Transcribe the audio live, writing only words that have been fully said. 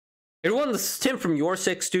Hey everyone, this is Tim from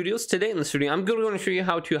YourSixStudios. Today in the studio, I'm going to show you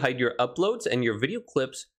how to hide your uploads and your video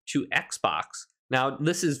clips to Xbox. Now,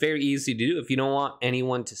 this is very easy to do if you don't want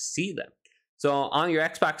anyone to see them. So on your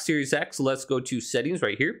Xbox Series X, let's go to Settings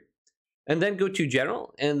right here, and then go to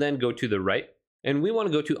General, and then go to the right. And we want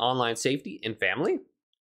to go to Online Safety and Family.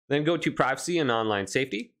 Then go to Privacy and Online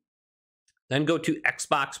Safety. Then go to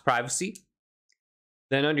Xbox Privacy.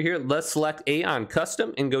 Then under here, let's select A on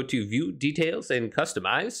Custom and go to View Details and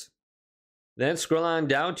Customize. Then scroll on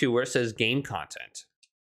down to where it says Game Content.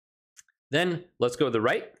 Then let's go to the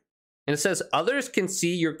right, and it says Others can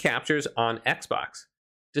see your captures on Xbox.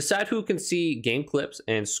 Decide who can see game clips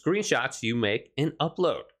and screenshots you make and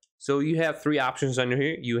upload. So you have three options under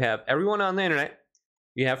here. You have everyone on the internet,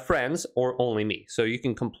 you have friends, or only me. So you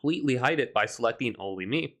can completely hide it by selecting only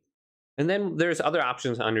me. And then there's other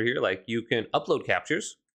options under here, like you can upload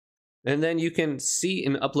captures, and then you can see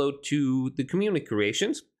and upload to the community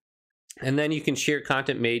creations. And then you can share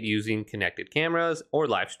content made using connected cameras or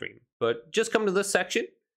live stream. But just come to this section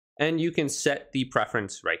and you can set the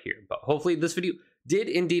preference right here. But hopefully this video did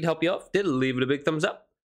indeed help you out. If it did, leave it a big thumbs up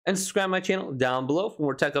and subscribe to my channel down below for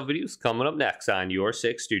more tech videos coming up next on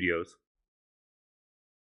YourSixStudios.